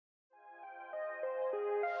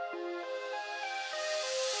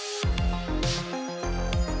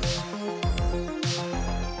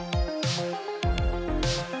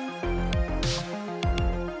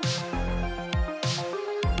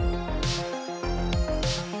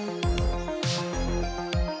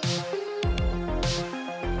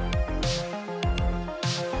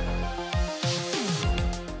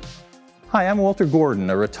Hi, I'm Walter Gordon,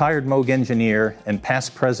 a retired Moog engineer and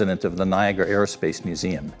past president of the Niagara Aerospace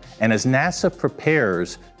Museum. And as NASA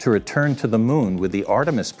prepares to return to the moon with the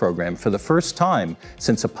Artemis program for the first time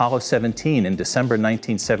since Apollo 17 in December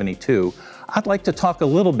 1972, I'd like to talk a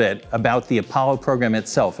little bit about the Apollo program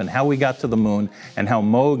itself and how we got to the moon and how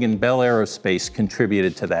Moog and Bell Aerospace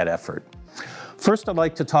contributed to that effort. First, I'd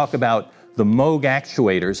like to talk about the Moog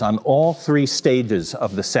actuators on all three stages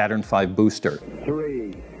of the Saturn V booster.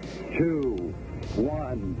 3, 2,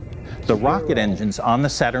 1. The rocket engines on the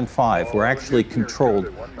Saturn V were actually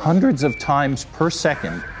controlled hundreds of times per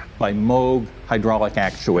second by Moog hydraulic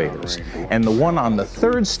actuators. And the one on the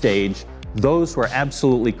third stage, those were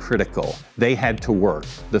absolutely critical. They had to work.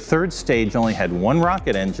 The third stage only had one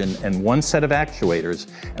rocket engine and one set of actuators,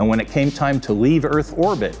 and when it came time to leave Earth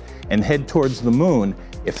orbit and head towards the moon,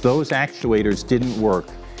 if those actuators didn't work,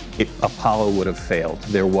 Apollo would have failed.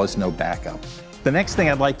 There was no backup. The next thing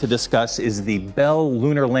I'd like to discuss is the Bell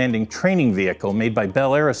Lunar Landing Training Vehicle made by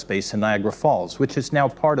Bell Aerospace in Niagara Falls, which is now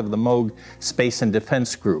part of the Moog Space and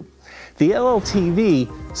Defense Group. The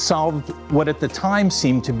LLTV solved what at the time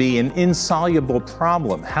seemed to be an insoluble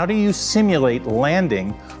problem. How do you simulate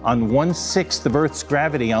landing on 1/6 of Earth's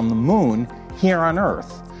gravity on the moon here on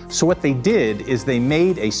Earth? So what they did is they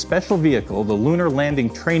made a special vehicle, the Lunar Landing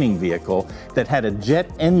Training Vehicle, that had a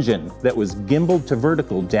jet engine that was gimbaled to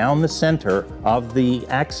vertical down the center of the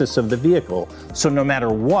axis of the vehicle. So no matter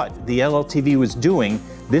what the LLTV was doing,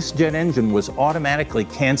 this jet engine was automatically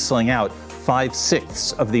canceling out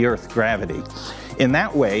 5/6 of the Earth's gravity. In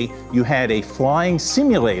that way, you had a flying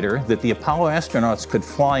simulator that the Apollo astronauts could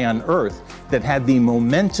fly on Earth that had the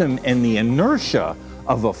momentum and the inertia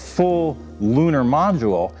of a full lunar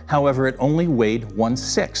module. However, it only weighed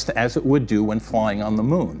 1/6, as it would do when flying on the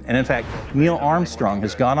moon. And in fact, Neil Armstrong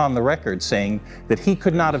has gone on the record saying that he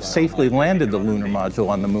could not have safely landed the lunar module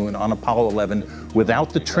on the moon on Apollo 11 without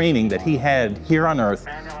the training that he had here on Earth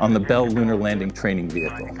on the Bell Lunar Landing Training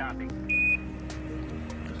Vehicle.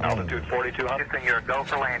 Altitude 4200, you're a go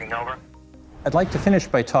for landing, over. I'd like to finish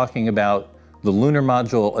by talking about the Lunar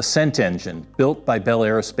Module Ascent Engine, built by Bell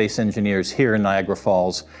Aerospace engineers here in Niagara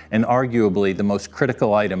Falls, and arguably the most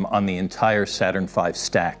critical item on the entire Saturn V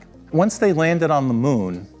stack. Once they landed on the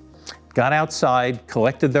moon, got outside,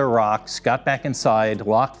 collected their rocks, got back inside,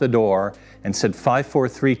 locked the door, and said 5, 4,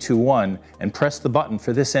 3, 2, 1, and pressed the button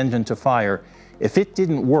for this engine to fire. If it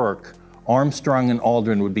didn't work, Armstrong and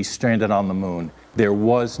Aldrin would be stranded on the moon. There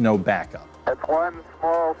was no backup. It's one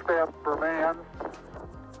small step for man,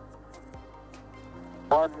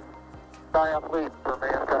 one giant leap for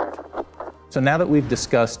mankind. So now that we've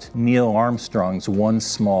discussed Neil Armstrong's one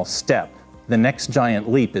small step, the next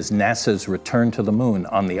giant leap is NASA's return to the moon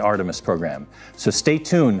on the Artemis program. So stay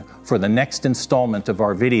tuned for the next installment of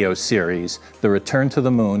our video series, The Return to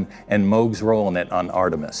the Moon and Moog's role in it on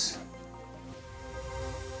Artemis.